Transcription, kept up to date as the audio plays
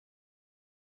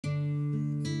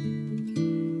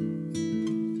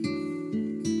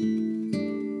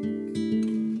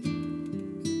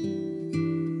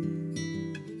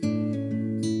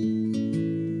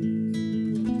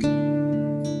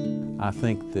I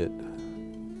think that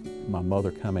my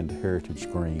mother coming to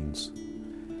Heritage Greens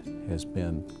has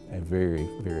been a very,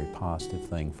 very positive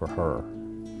thing for her.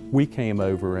 We came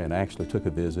over and actually took a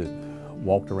visit,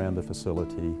 walked around the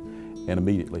facility, and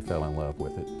immediately fell in love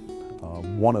with it.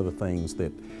 One of the things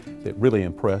that really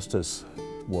impressed us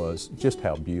was just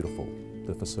how beautiful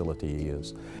the facility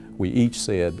is. We each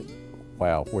said,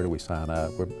 wow, where do we sign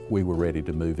up? We were ready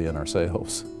to move in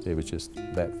ourselves. It was just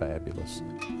that fabulous.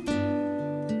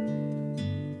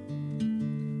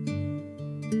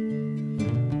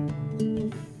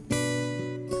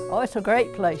 Oh, it's a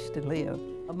great place to live.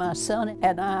 My son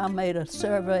and I made a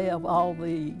survey of all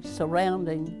the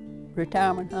surrounding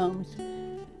retirement homes,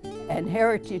 and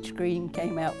Heritage Green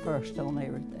came out first on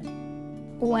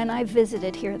everything. When I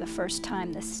visited here the first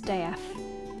time, the staff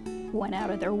went out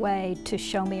of their way to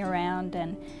show me around,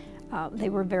 and they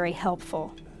were very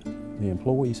helpful. The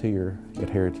employees here at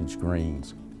Heritage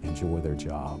Greens enjoy their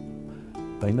job.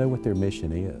 They know what their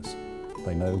mission is.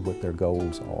 They know what their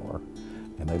goals are,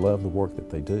 and they love the work that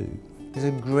they do. There's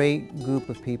a great group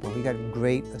of people. We got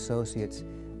great associates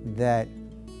that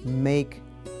make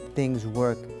things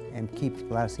work and keep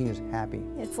a lot of seniors happy.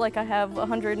 It's like I have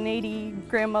 180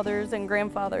 grandmothers and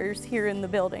grandfathers here in the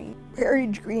building.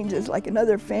 Heritage Greens is like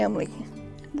another family.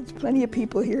 There's plenty of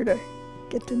people here to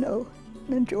get to know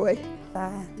and enjoy.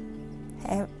 I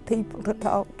have people to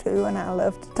talk to, and I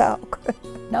love to talk.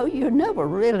 No, you're never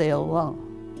really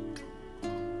alone.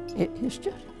 It's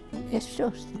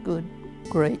just a good,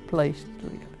 great place to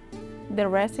live. The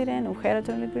residents of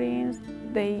Heritage Greens,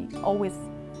 they always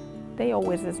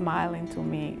smiling to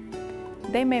me.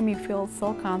 They make me feel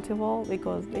so comfortable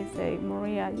because they say,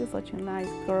 Maria, you're such a nice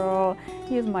girl.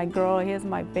 Here's my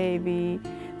baby.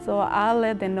 So I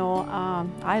let them know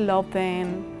I love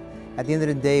them. At the end of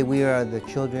the day, we are the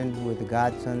children, we're the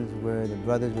godsons, we're the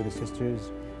brothers, we're the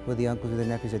sisters, we're the uncles, we're the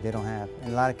nephews that they don't have.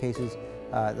 In a lot of cases,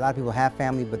 a lot of people have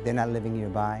family, but they're not living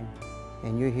nearby.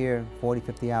 And you're here 40,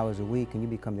 50 hours a week, and you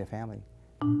become their family.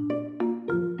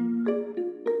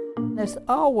 There's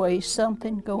always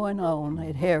something going on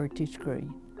at Heritage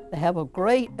Green. They have a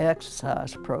great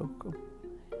exercise program.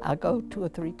 I go 2 or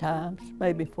 3 times,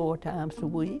 maybe 4 times a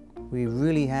week. We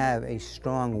really have a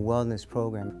strong wellness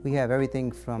program. We have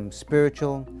everything from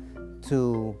spiritual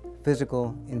to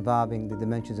physical involving the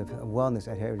dimensions of wellness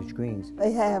at Heritage Greens.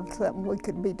 They have something we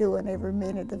could be doing every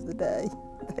minute of the day.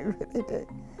 They really do.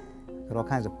 Got all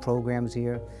kinds of programs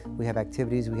here. We have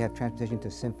activities. We have transportation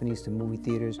to symphonies, to movie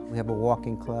theaters. We have a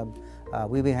walking club.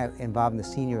 We've been involved in the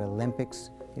Senior Olympics.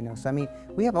 So I mean,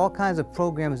 we have all kinds of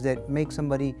programs that make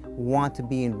somebody want to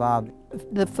be involved.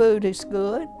 The food is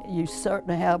good. You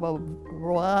certainly have a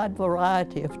wide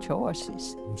variety of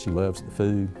choices. She loves the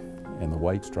food, and the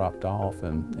weight's dropped off,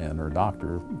 and her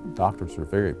doctors are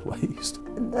very pleased.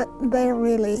 They're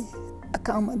really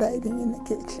accommodating in the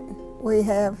kitchen. We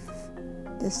have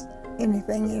just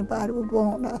anything anybody would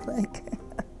want, I think.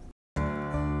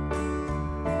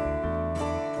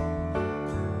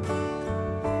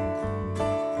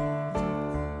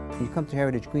 When you come to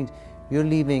Heritage Greens, you're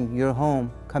leaving your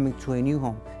home, coming to a new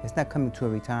home. It's not coming to a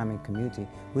retirement community.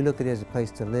 We look at it as a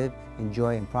place to live,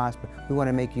 enjoy, and prosper. We want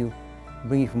to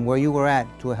bring you from where you were at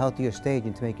to a healthier stage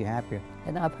and to make you happier.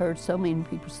 And I've heard so many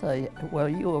people say, well,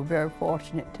 you are very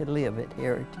fortunate to live at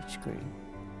Heritage Green.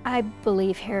 I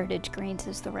believe Heritage Greens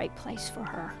is the right place for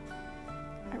her.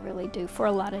 I really do, for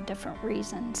a lot of different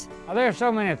reasons. Well, there are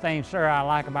so many things, sir, I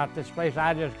like about this place.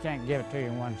 I just can't give it to you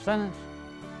in one sentence.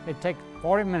 It takes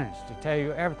 40 minutes to tell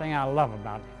you everything I love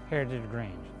about Heritage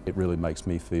Greens. It really makes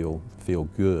me feel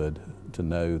good to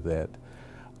know that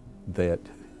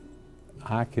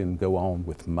I can go on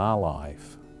with my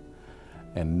life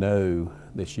and know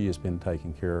that she has been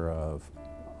taken care of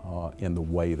in the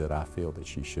way that I feel that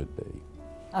she should be.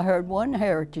 I heard one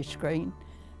Heritage Green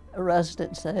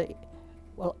resident say,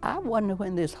 well, I wonder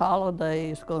when this holiday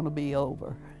is going to be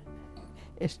over.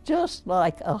 It's just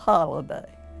like a holiday.